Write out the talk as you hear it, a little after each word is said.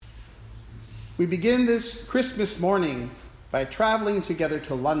We begin this Christmas morning by traveling together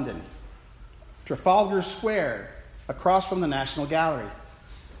to London, Trafalgar Square, across from the National Gallery.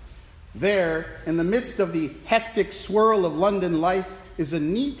 There, in the midst of the hectic swirl of London life, is a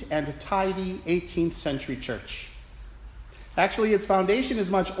neat and tidy 18th century church. Actually, its foundation is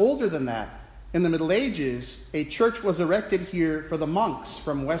much older than that. In the Middle Ages, a church was erected here for the monks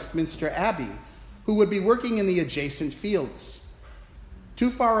from Westminster Abbey, who would be working in the adjacent fields. Too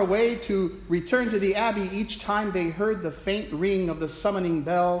far away to return to the abbey each time they heard the faint ring of the summoning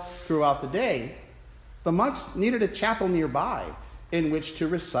bell throughout the day, the monks needed a chapel nearby in which to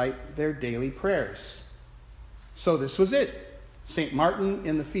recite their daily prayers. So this was it, St. Martin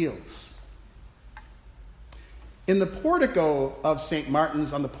in the Fields. In the portico of St.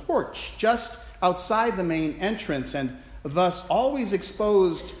 Martin's on the porch, just outside the main entrance, and thus always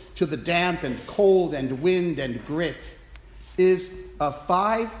exposed to the damp and cold and wind and grit, is a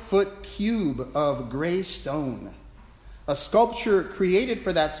 5-foot cube of gray stone, a sculpture created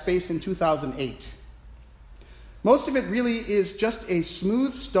for that space in 2008. Most of it really is just a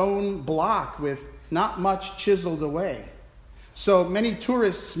smooth stone block with not much chiseled away. So many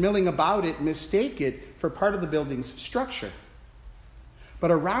tourists milling about it mistake it for part of the building's structure.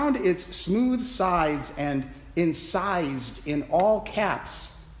 But around its smooth sides and incised in all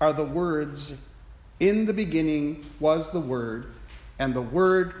caps are the words, "In the beginning was the Word, and the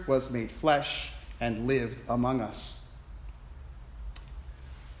Word was made flesh and lived among us."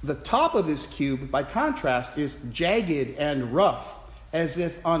 The top of this cube, by contrast, is jagged and rough, as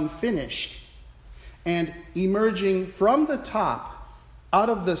if unfinished. And emerging from the top, out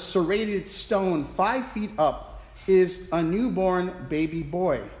of the serrated stone 5 feet up, is a newborn baby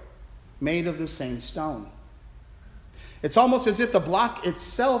boy made of the same stone. It's almost as if the block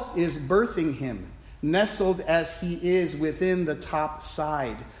itself is birthing him, nestled as he is within the top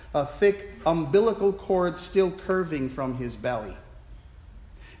side, a thick umbilical cord still curving from his belly.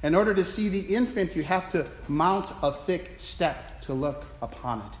 In order to see the infant, you have to mount a thick step to look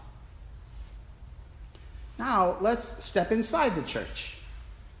upon it. Now, let's step inside the church.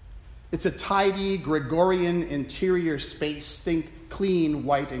 It's a tidy Gregorian interior space. Think clean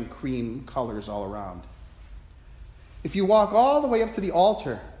white and cream colors all around. If you walk all the way up to the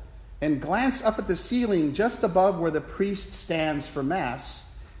altar and glance up at the ceiling just above where the priest stands for Mass,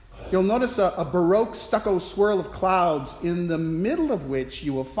 you'll notice a Baroque stucco swirl of clouds, in the middle of which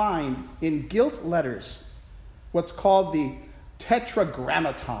you will find, in gilt letters, what's called the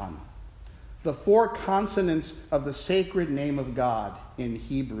Tetragrammaton, the 4 consonants of the sacred name of God in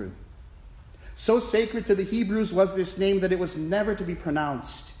Hebrew. So sacred to the Hebrews was this name that it was never to be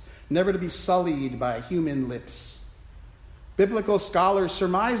pronounced, never to be sullied by human lips. Biblical scholars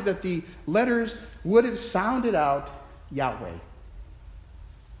surmise that the letters would have sounded out Yahweh.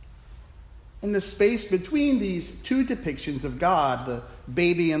 In the space between these two depictions of God, the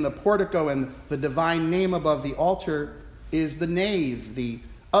baby in the portico and the divine name above the altar, is the nave, the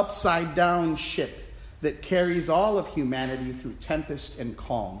upside-down ship that carries all of humanity through tempest and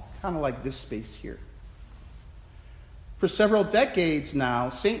calm, kind of like this space here. For several decades now,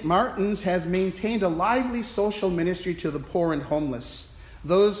 St. Martin's has maintained a lively social ministry to the poor and homeless,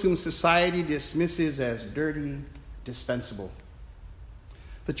 those whom society dismisses as dirty, dispensable.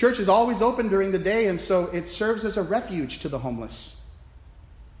 The church is always open during the day, and so it serves as a refuge to the homeless.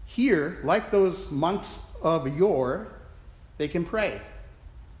 Here, like those monks of yore, they can pray.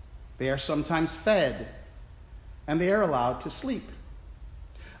 They are sometimes fed, and they are allowed to sleep.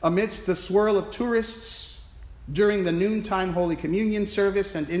 Amidst the swirl of tourists, during the noontime Holy Communion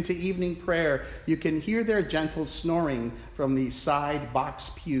service and into evening prayer, you can hear their gentle snoring from the side box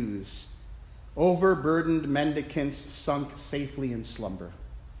pews, overburdened mendicants sunk safely in slumber.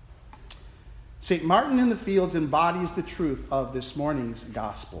 St. Martin in the Fields embodies the truth of this morning's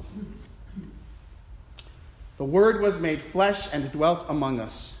gospel. The Word was made flesh and dwelt among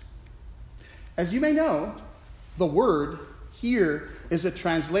us. As you may know, the word here is a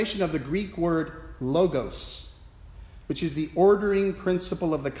translation of the Greek word logos, which is the ordering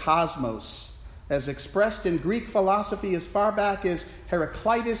principle of the cosmos, as expressed in Greek philosophy as far back as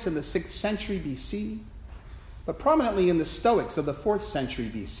Heraclitus in the 6th century BC, but prominently in the Stoics of the 4th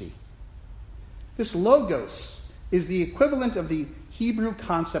century BC. This logos is the equivalent of the Hebrew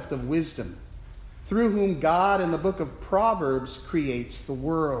concept of wisdom, through whom God in the book of Proverbs creates the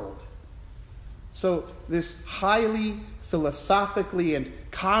world. So this highly philosophically and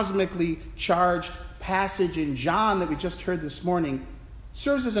cosmically charged passage in John that we just heard this morning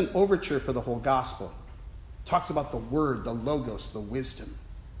serves as an overture for the whole gospel. It talks about the word, the logos, the wisdom.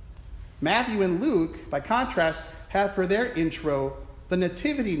 Matthew and Luke, by contrast, have for their intro the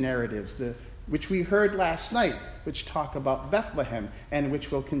nativity narratives, the which we heard last night, which talk about Bethlehem, and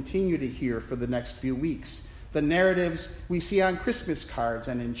which we'll continue to hear for the next few weeks. The narratives we see on Christmas cards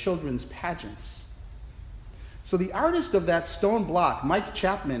and in children's pageants. So the artist of that stone block, Mike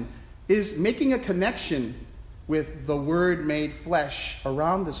Chapman, is making a connection with the Word made flesh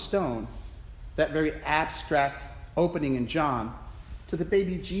around the stone, that very abstract opening in John, to the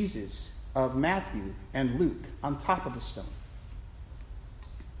baby Jesus of Matthew and Luke on top of the stone.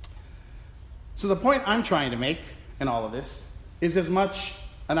 So the point I'm trying to make in all of this is as much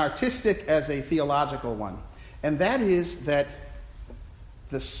an artistic as a theological one, and that is that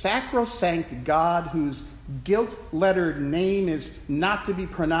the sacrosanct God, whose gilt-lettered name is not to be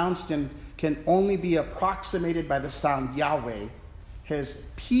pronounced and can only be approximated by the sound Yahweh, has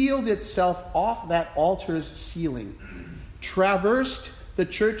peeled itself off that altar's ceiling, traversed the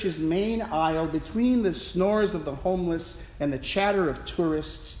church's main aisle between the snores of the homeless and the chatter of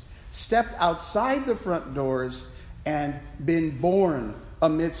tourists, stepped outside the front doors, and been born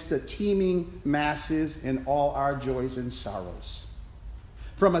amidst the teeming masses in all our joys and sorrows.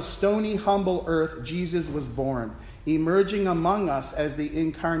 From a stony, humble earth, Jesus was born, emerging among us as the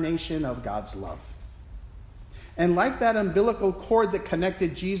incarnation of God's love. And like that umbilical cord that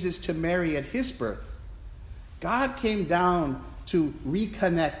connected Jesus to Mary at his birth, God came down to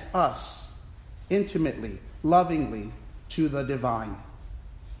reconnect us intimately, lovingly to the divine.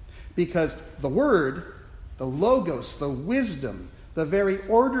 Because the Word, the Logos, the wisdom, the very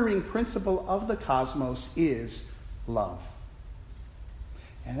ordering principle of the cosmos is love.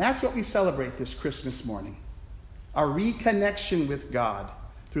 And that's what we celebrate this Christmas morning, our reconnection with God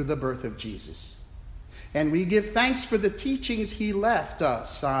through the birth of Jesus. And we give thanks for the teachings he left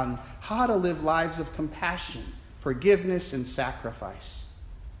us on how to live lives of compassion, forgiveness, and sacrifice.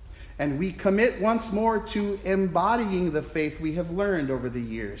 And we commit once more to embodying the faith we have learned over the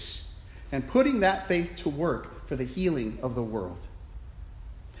years and putting that faith to work for the healing of the world.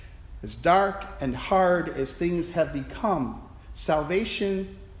 As dark and hard as things have become,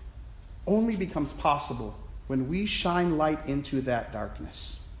 salvation only becomes possible when we shine light into that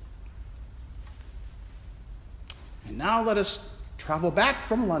darkness. And now let us travel back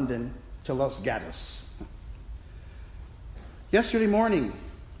from London to Los Gatos. Yesterday morning,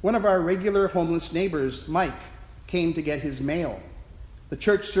 one of our regular homeless neighbors, Mike, came to get his mail. The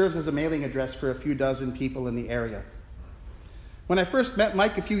church serves as a mailing address for a few dozen people in the area. When I first met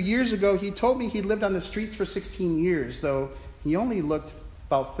Mike a few years ago, he told me he'd lived on the streets for 16 years, though he only looked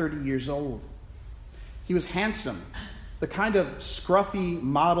about 30 years old. He was handsome, the kind of scruffy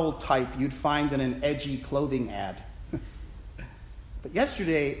model type you'd find in an edgy clothing ad. But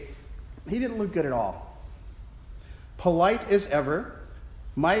yesterday, he didn't look good at all. Polite as ever,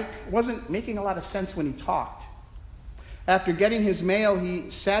 Mike wasn't making a lot of sense when he talked. After getting his mail, he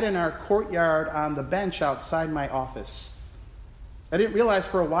sat in our courtyard on the bench outside my office. I didn't realize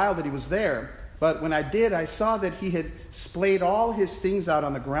for a while that he was there, but when I did, I saw that he had splayed all his things out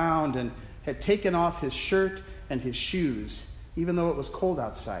on the ground and had taken off his shirt and his shoes, even though it was cold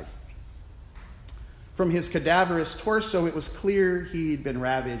outside. From his cadaverous torso, it was clear he'd been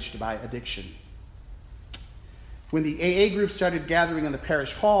ravaged by addiction. When the AA group started gathering in the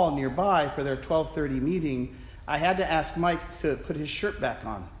parish hall nearby for their 12:30 meeting, I had to ask Mike to put his shirt back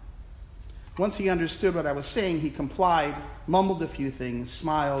on. Once he understood what I was saying, he complied, mumbled a few things,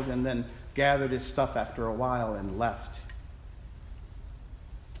 smiled, and then gathered his stuff after a while and left.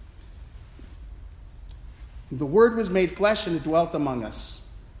 The Word was made flesh and dwelt among us.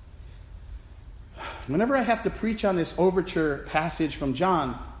 Whenever I have to preach on this overture passage from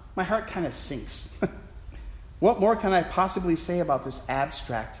John, my heart kind of sinks. What more can I possibly say about this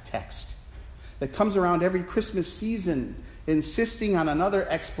abstract text that comes around every Christmas season, insisting on another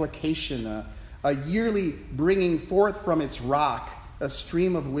explication, a yearly bringing forth from its rock a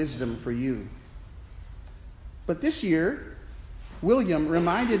stream of wisdom for you? But this year, William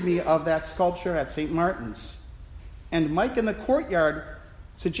reminded me of that sculpture at St. Martin's. And Mike in the courtyard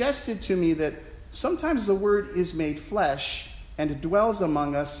suggested to me that sometimes the Word is made flesh and dwells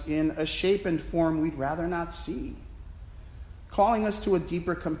among us in a shape and form we'd rather not see, calling us to a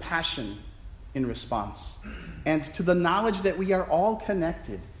deeper compassion in response, and to the knowledge that we are all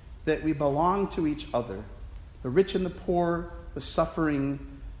connected, that we belong to each other, the rich and the poor, the suffering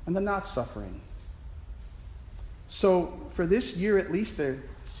and the not suffering. So for this year at least, there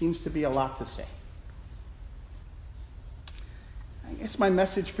seems to be a lot to say. I guess my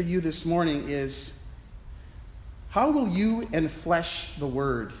message for you this morning is, how will you enflesh the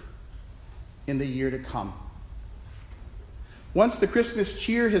Word in the year to come? Once the Christmas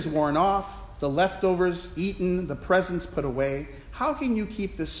cheer has worn off, the leftovers eaten, the presents put away, how can you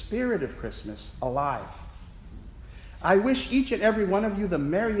keep the spirit of Christmas alive? I wish each and every one of you the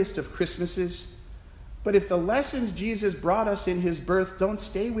merriest of Christmases, but if the lessons Jesus brought us in his birth don't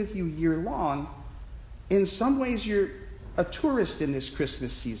stay with you year long, in some ways you're a tourist in this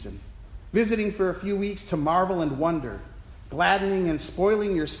Christmas season, visiting for a few weeks to marvel and wonder, gladdening and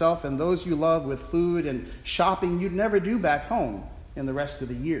spoiling yourself and those you love with food and shopping you'd never do back home in the rest of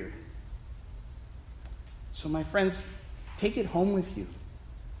the year. So my friends, take it home with you.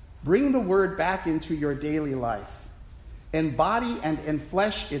 Bring the word back into your daily life. Embody and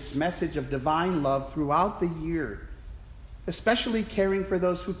enflesh its message of divine love throughout the year, especially caring for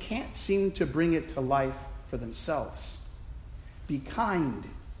those who can't seem to bring it to life for themselves. Be kind,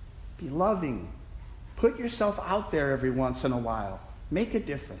 be loving, put yourself out there every once in a while. Make a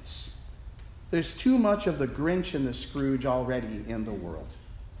difference. There's too much of the Grinch and the Scrooge already in the world.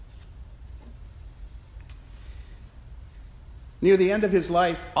 Near the end of his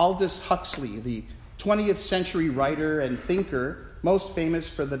life, Aldous Huxley, the 20th century writer and thinker, most famous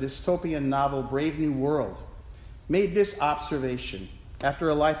for the dystopian novel Brave New World, made this observation after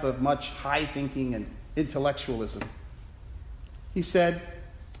a life of much high thinking and intellectualism. He said,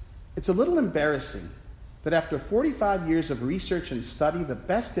 "It's a little embarrassing that after 45 years of research and study, the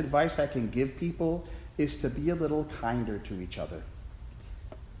best advice I can give people is to be a little kinder to each other."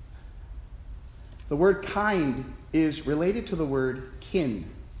 The word kind is related to the word kin.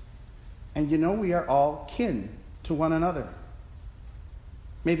 And you know we are all kin to one another.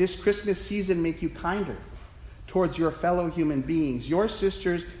 May this Christmas season make you kinder towards your fellow human beings, your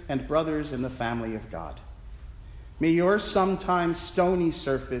sisters and brothers in the family of God. May your sometimes stony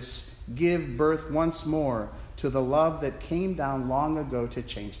surface give birth once more to the love that came down long ago to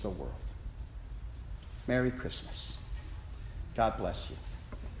change the world. Merry Christmas. God bless you.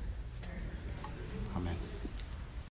 Amen.